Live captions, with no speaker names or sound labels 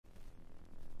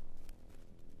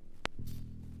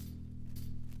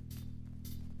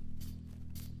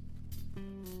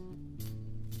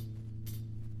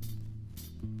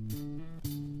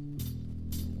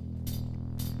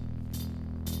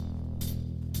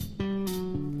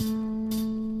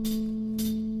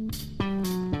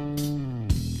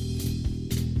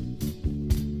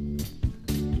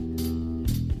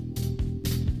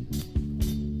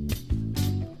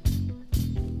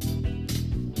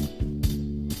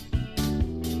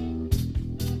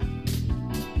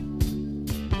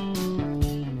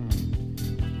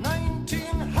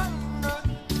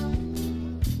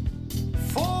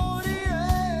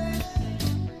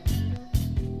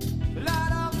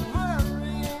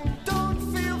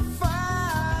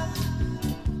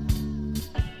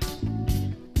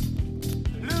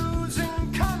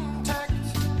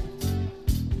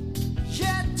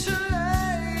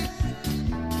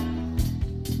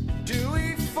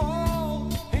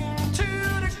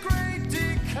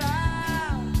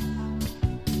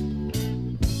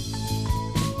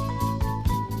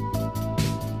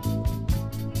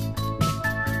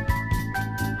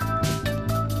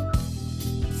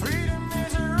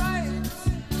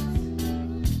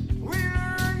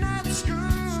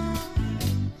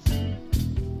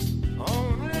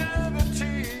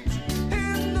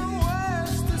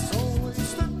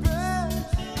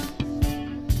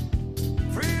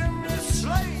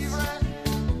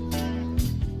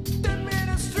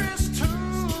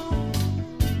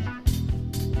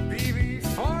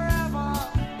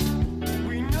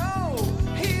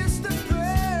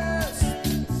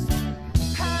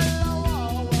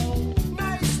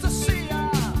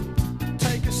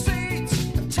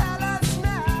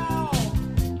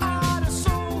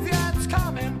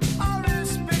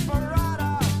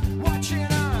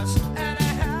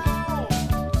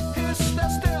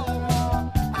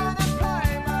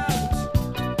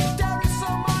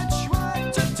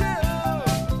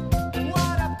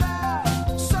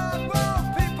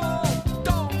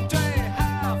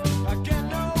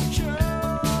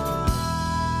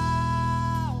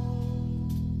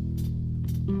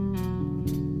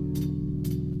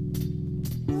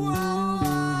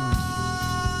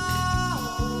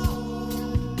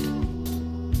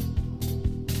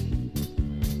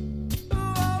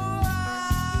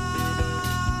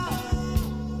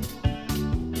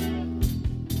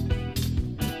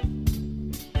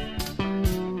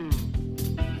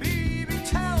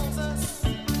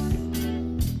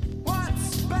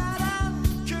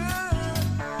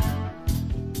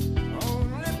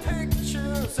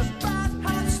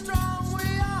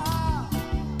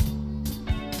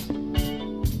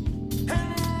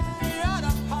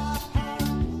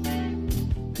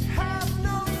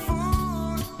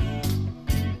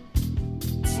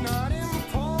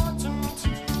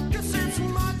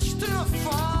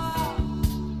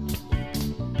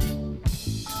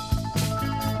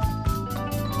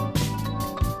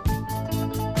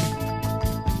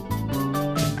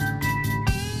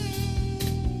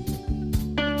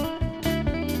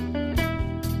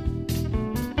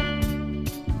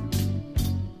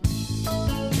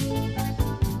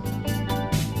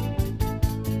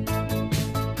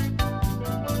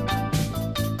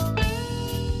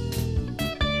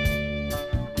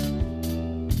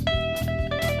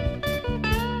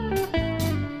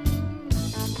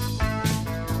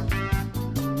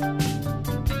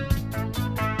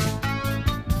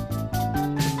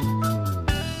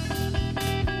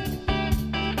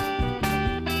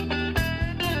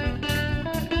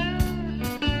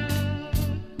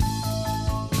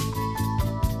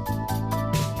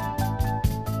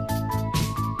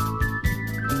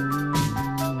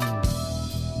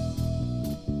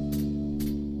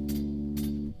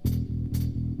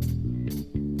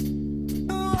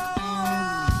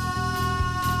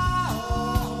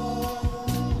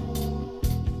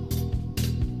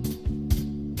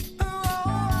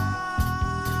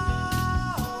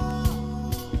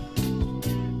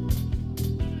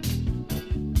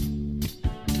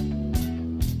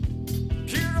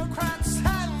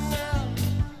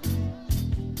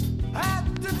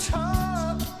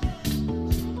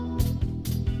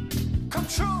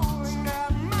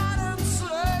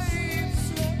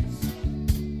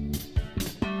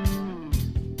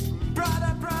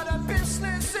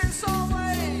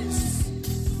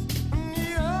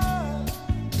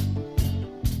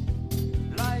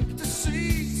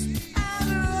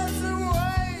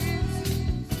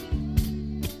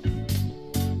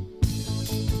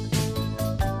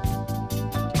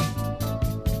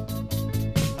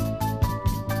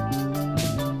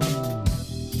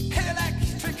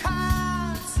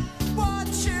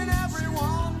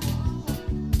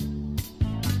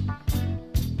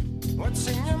What's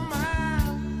in your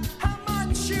mind? How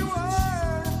much you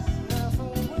earn? Never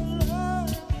will learn.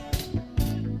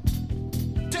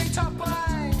 Data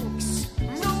blanks,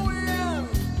 knowing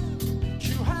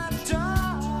you had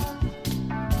done.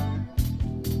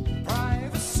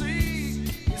 Privacy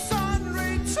is on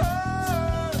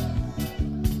return.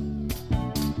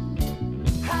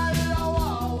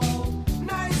 Hello,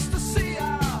 nice to see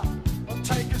ya.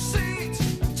 Take a seat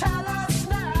and tell us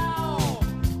now.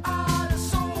 Are the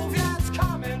Soviets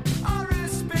coming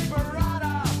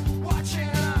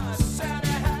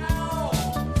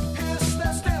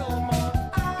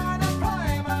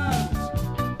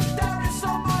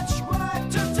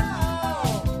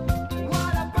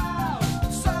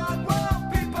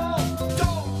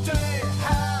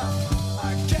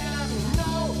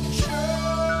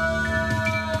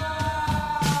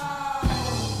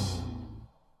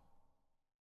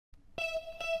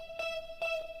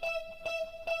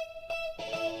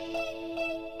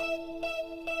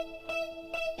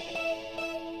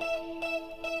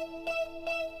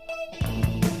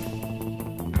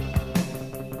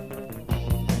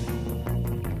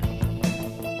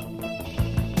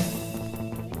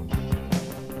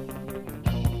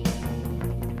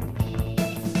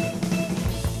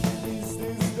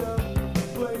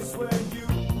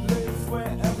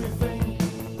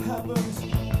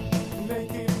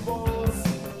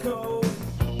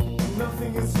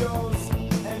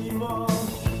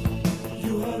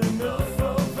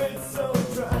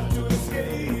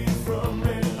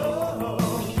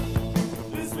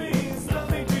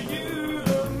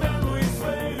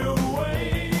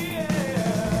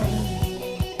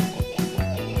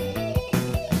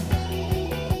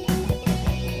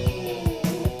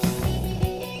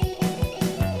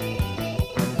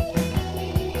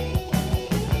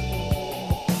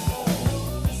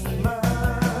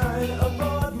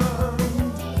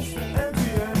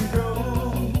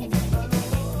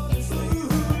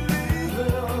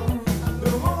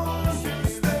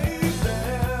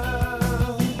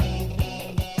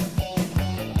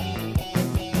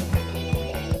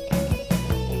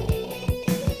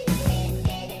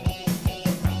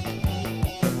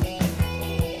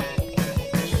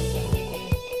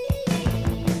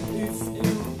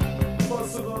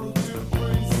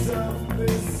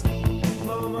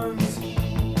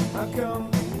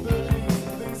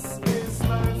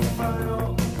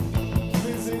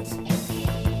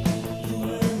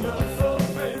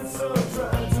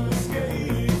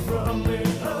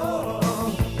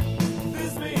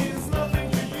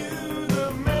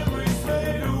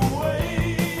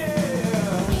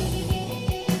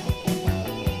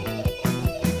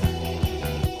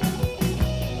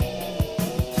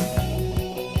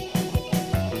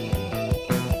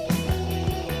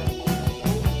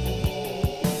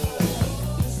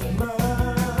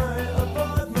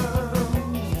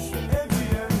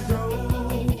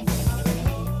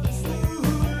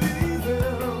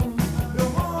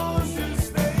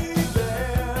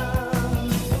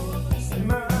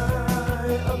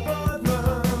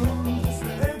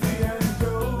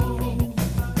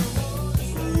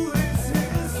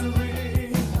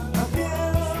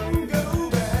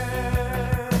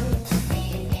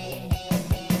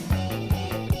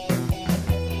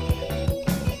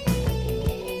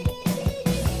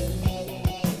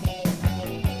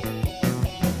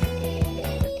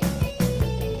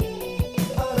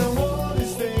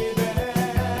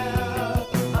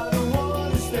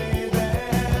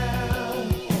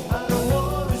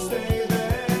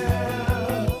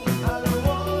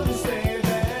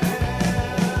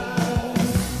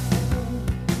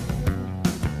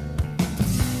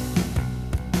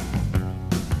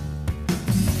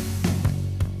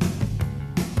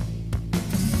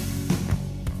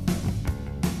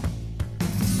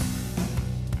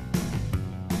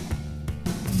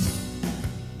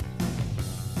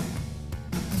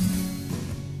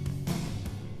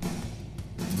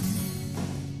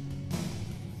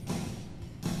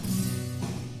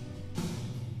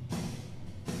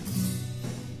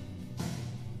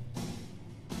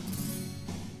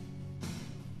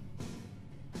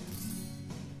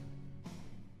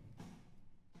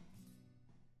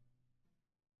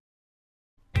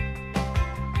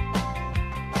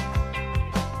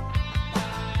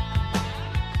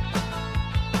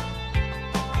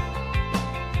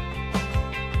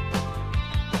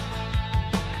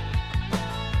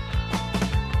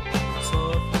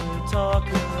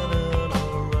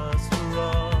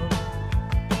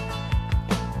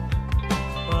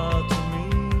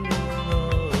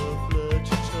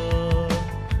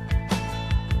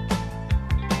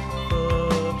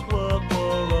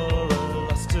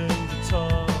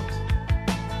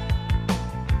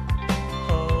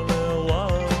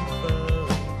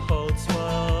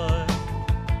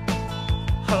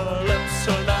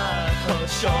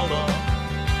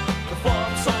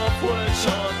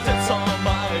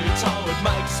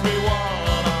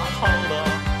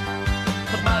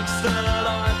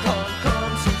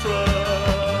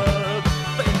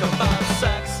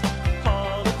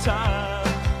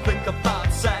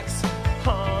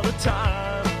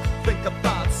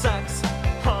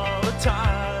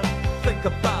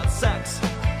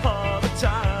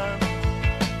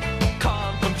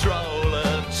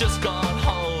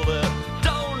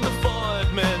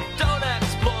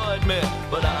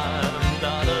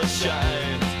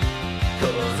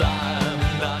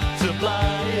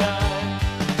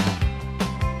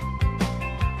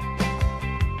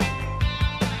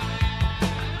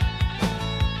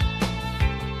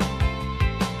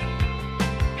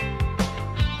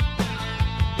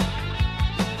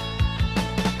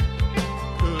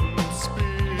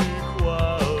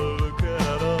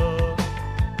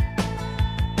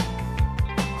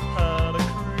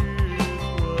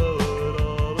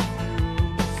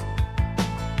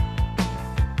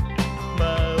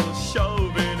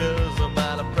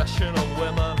promotional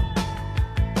women.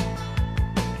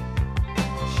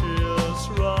 She is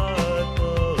right,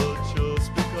 but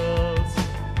just because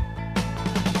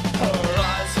her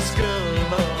eyes are skin,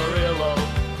 her earlobe,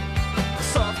 the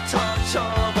soft touch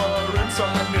of her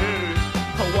inside me.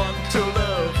 I want to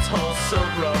lift her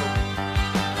silk robe.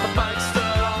 It makes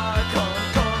that I can't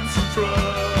concentrate.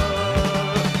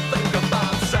 Think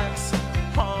about sex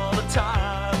all the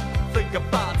time. Think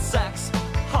about sex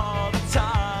all the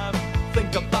time.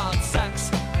 Think about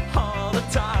sex all the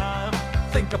time.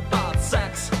 Think about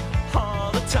sex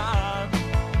all the time.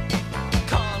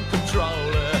 Can't control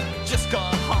it, just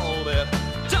can't hold it.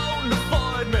 Don't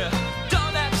avoid me,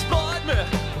 don't exploit me.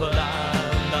 But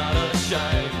I'm not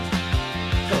ashamed,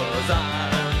 'cause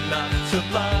I'm not to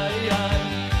blame.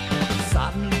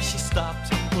 Suddenly she stopped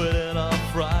within a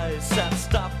phrase. Said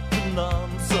stop the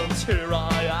nonsense, here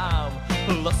I am.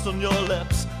 Lost on your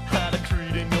lips, had a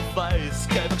creed in your face.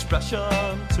 Gave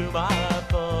expression to my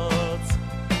thoughts.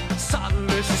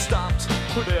 Suddenly she stopped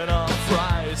within a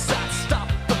phrase. Said stop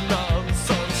the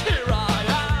nonsense, here I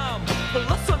am.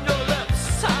 Lost on your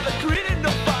lips, had a creed in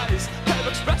your face. Gave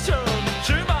expression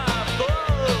to my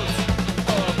thoughts.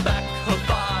 Her back, her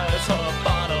thighs, her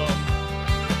bottom,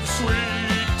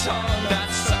 sweet tongue that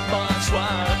set my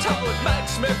sweat. How it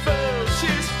makes me feel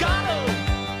she's got 'em.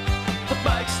 It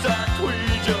makes that we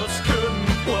just couldn't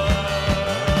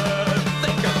wait.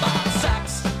 Think about sex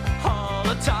all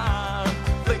the time.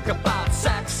 Think about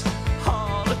sex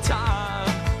all the time.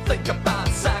 Think about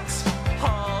sex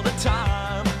all the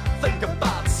time. Think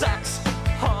about sex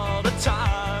all the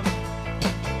time.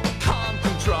 Can't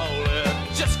control it,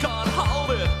 just can't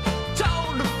hold it.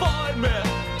 Don't avoid me,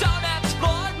 don't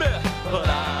exploit me. But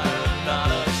I'm not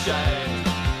ashamed,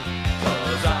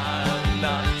 'cause I'm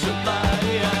not to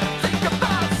blame. Think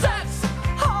about sex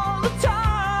all the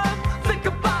time. Think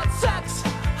about sex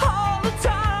all the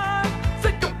time.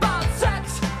 Think about sex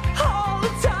all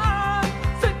the time.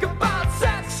 Think about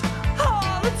sex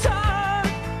all the time.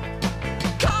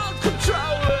 Can't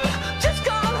control it, just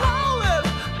can't hold it.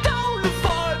 Don't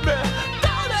avoid me,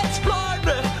 don't exploit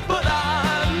me. But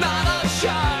I'm not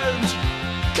ashamed,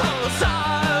 'cause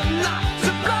I'm not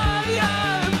to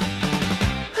blame.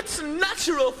 It's a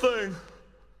natural thing.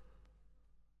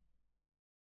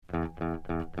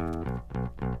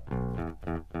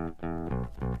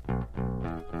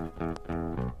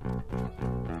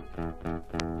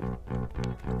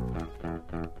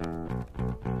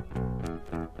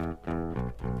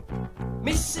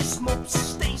 Mrs. Mops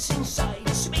stays inside,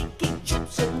 making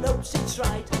chips and hopes it's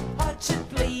right. Hard to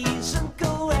please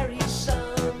Uncle Harry's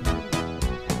son.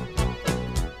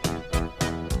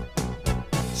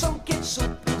 Some gets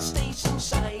up and stays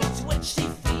inside, watch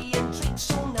TV and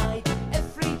drinks all night.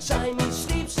 Every time he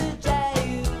sleeps a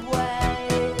day away.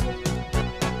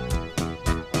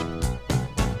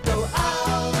 Go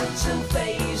out and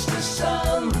face the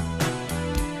sun.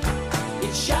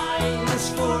 It shines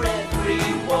for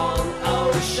everyone.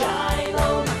 Oh, shine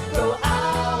on. Go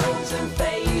out and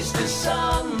face the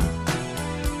sun.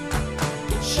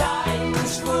 It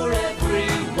shines for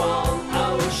everyone.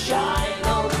 Oh, shine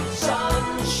on. Sun,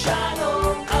 shine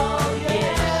on. Oh,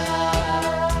 yeah.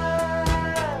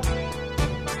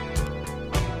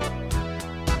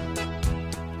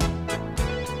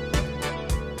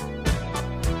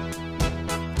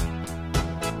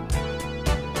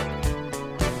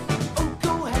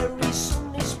 Uncle Harry's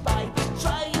son is by,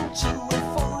 trying to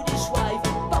avoid his wife.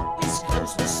 Puppy's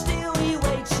close, but still he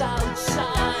waits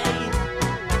outside.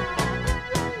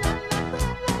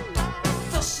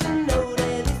 Doesn't know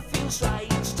that it feels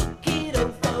right. Stuck it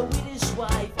over with his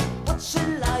wife. What's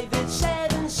alive? It's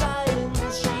heaven,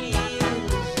 silence she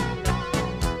is.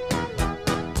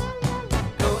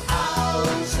 Go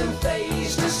out and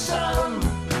face the sun.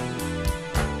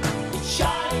 It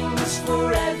shines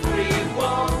for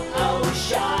everyone. Oh,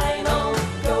 shine on.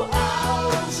 Go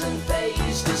out and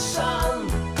face the sun.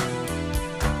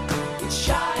 It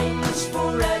shines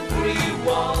for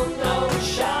everyone. Oh,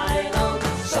 shine on.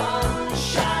 Sun,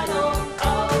 shine on.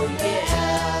 Oh, yeah.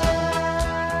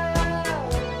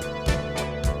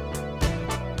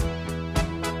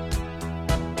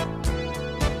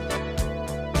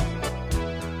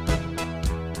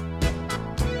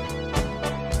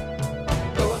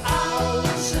 Go out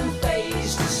and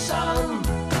face the sun.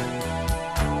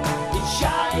 It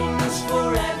shines for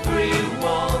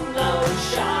everyone. Oh,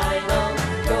 shine on.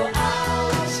 Go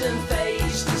out and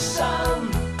face the sun.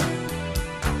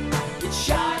 It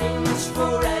shines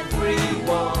for